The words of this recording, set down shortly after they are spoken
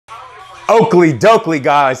Oakley dokley,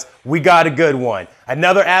 guys, we got a good one.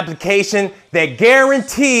 Another application that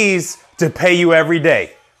guarantees to pay you every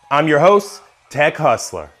day. I'm your host, Tech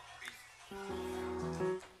Hustler.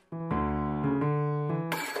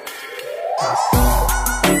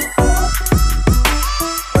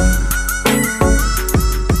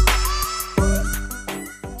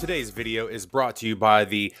 Today's video is brought to you by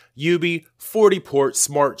the Yubi 40-port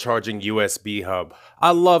smart charging USB hub.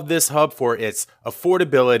 I love this hub for its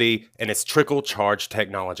affordability and its trickle charge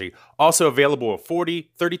technology. Also available with 40,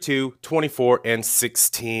 32, 24, and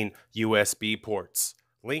 16 USB ports.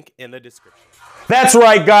 Link in the description. That's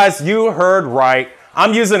right, guys, you heard right.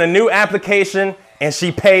 I'm using a new application and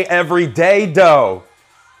she pay every day dough.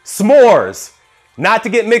 S'mores. Not to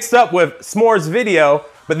get mixed up with S'mores video,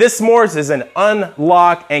 but this S'mores is an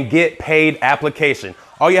unlock and get paid application.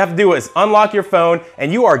 All you have to do is unlock your phone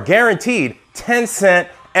and you are guaranteed 10 cents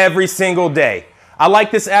every single day. I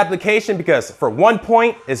like this application because for 1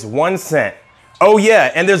 point is 1 cent. Oh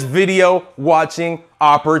yeah, and there's video watching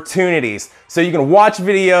opportunities. So you can watch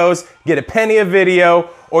videos, get a penny a video,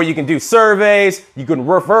 or you can do surveys, you can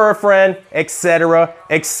refer a friend, etc.,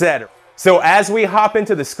 etc. So as we hop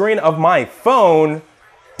into the screen of my phone,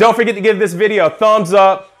 don't forget to give this video a thumbs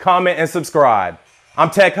up, comment, and subscribe. I'm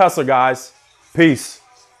Tech Hustler, guys. Peace.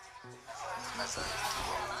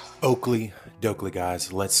 Oakley dokley,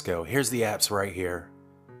 guys, let's go. Here's the apps right here.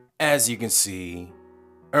 As you can see,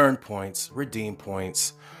 earn points, redeem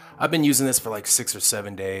points. I've been using this for like 6 or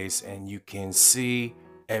 7 days, and you can see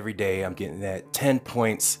every day I'm getting that 10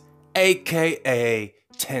 points, aka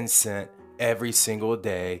 10 cents every single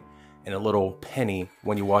day, and a little penny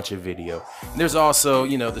when you watch a video. And there's also,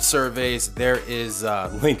 you know, the surveys. There is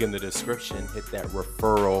a link in the description. Hit that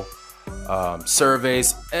referral,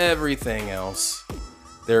 surveys, everything else.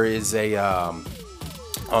 There is a, on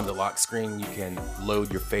the lock screen, you can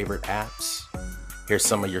load your favorite apps. Here's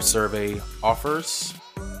some of your survey offers.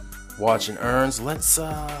 Watch and earns. Let's,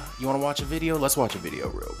 you wanna watch a video? Let's watch a video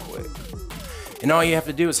real quick. And all you have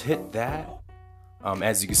to do is hit that.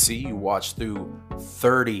 As you can see, you watch through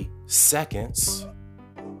 30 seconds.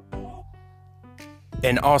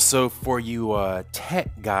 And also for you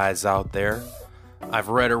tech guys out there, I've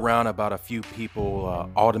read around about a few people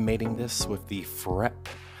automating this with the FREP.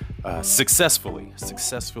 Successfully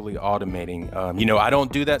automating. You know, I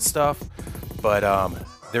don't do that stuff, but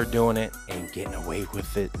they're doing it and getting away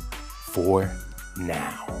with it for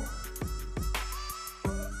now.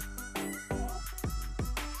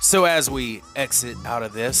 So as we exit out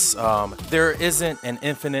of this, there isn't an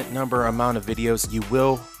infinite amount of videos. You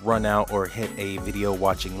will run out or hit a video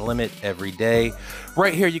watching limit every day.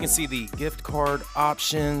 Right here you can see the gift card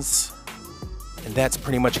options. And that's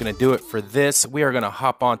pretty much going to do it for this. We are going to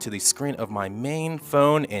hop onto the screen of my main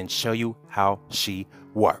phone and show you how she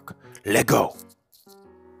works. Let go.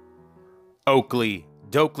 Oakley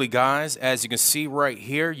dokley, guys. As you can see right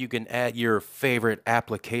here, you can add your favorite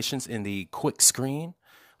applications in the quick screen.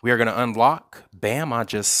 We are going to unlock. Bam, I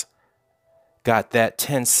just got that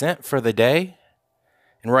 10 cents for the day.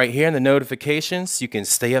 And right here in the notifications, you can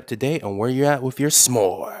stay up to date on where you're at with your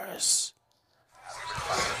s'mores.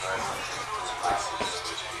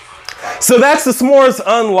 So that's the S'mores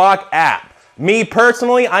Unlock app. Me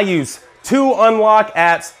personally, I use 2 unlock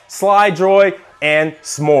apps, SlideDroid and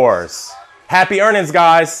S'mores. Happy earnings,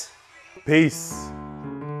 guys. Peace.